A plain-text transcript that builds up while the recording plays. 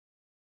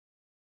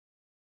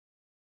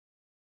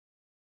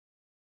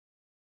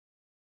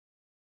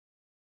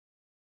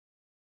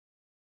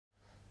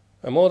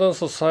A modern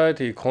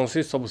society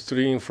consists of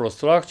three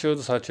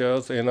infrastructures such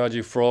as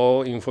energy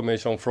flow,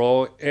 information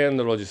flow, and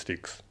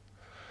logistics.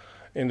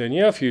 In the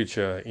near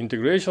future,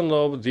 integration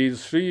of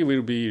these three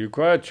will be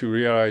required to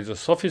realize a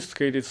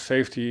sophisticated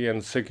safety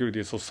and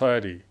security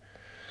society.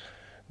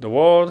 The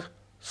word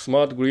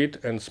smart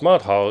grid and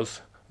smart house,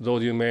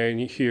 those you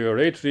may hear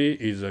lately,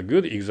 is a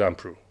good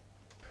example.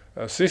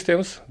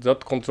 Systems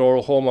that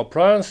control home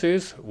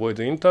appliances with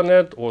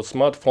internet or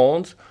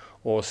smartphones,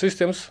 or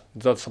systems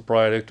that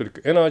supply electric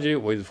energy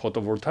with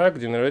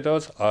photovoltaic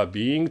generators are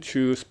being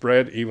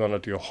spread even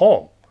at your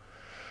home.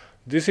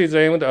 This is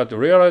aimed at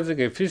realizing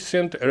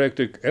efficient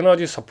electric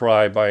energy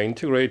supply by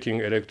integrating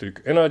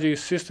electric energy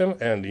system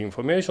and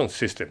information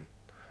system.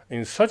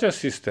 In such a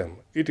system,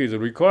 it is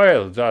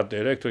required that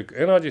the electric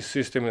energy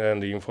system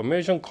and the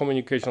information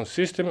communication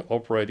system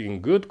operate in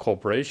good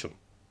cooperation.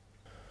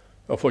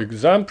 For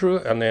example,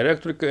 an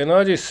electric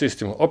energy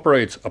system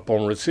operates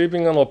upon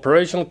receiving an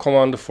operation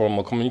command from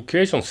a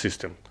communication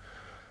system.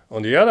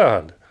 On the other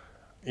hand,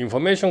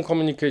 information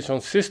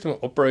communication system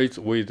operates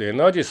with the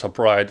energy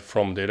supplied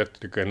from the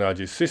electric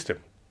energy system.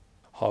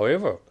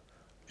 However,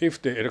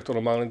 if the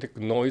electromagnetic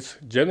noise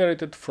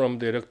generated from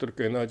the electric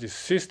energy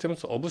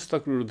system's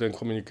obstacles the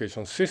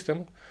communication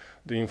system,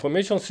 the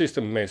information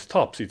system may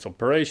stop its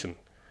operation.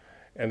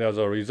 And as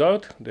a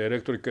result, the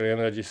electric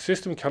energy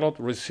system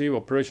cannot receive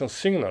operation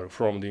signal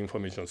from the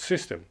information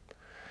system.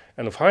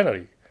 And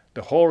finally,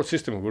 the whole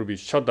system will be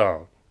shut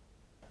down.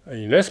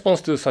 In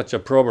response to such a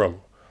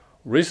problem,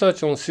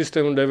 research on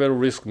system-level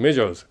risk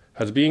measures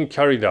has been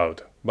carried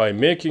out by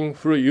making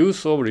full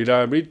use of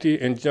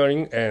reliability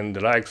engineering and the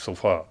like so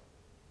far.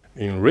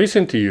 In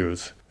recent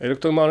years,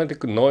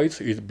 electromagnetic noise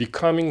is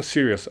becoming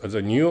serious as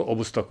a new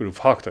obstacle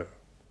factor.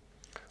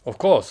 Of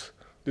course,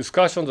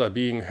 discussions are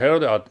being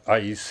held at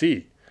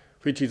IEC,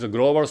 which is a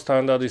global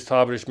standard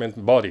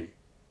establishment body.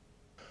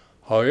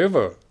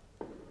 However,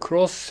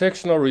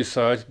 cross-sectional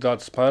research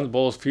that spans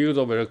both fields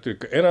of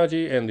electric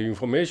energy and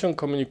information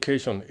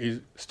communication is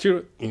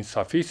still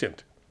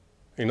insufficient.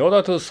 In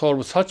order to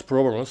solve such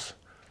problems,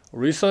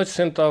 Research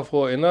Center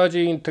for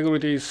Energy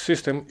Integrity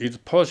System is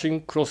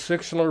pushing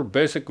cross-sectional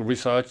basic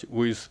research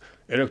with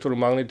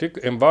electromagnetic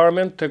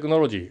environment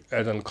technology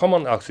as a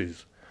common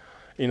axis,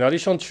 in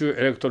addition to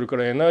electrical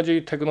energy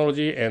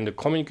technology and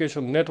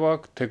communication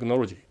network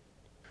technology.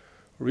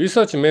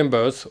 Research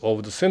members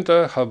of the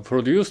center have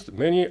produced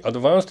many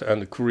advanced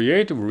and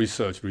creative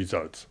research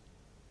results.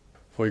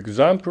 For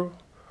example,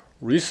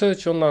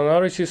 research on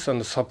analysis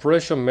and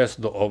suppression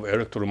method of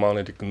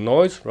electromagnetic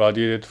noise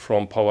radiated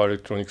from power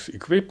electronics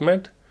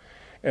equipment,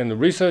 and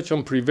research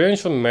on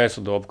prevention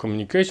method of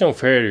communication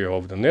failure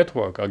of the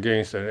network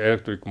against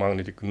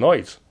electromagnetic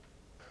noise.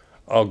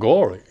 Our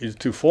goal is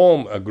to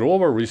form a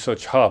global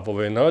research hub of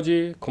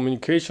energy,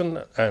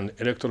 communication, and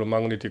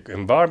electromagnetic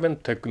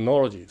environment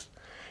technologies,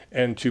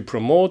 and to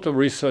promote a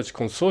research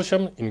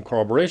consortium in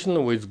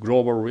collaboration with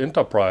global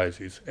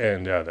enterprises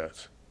and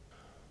others.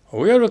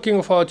 We are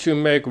looking forward to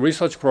make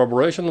research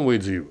collaboration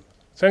with you.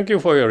 Thank you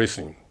for your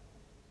listening.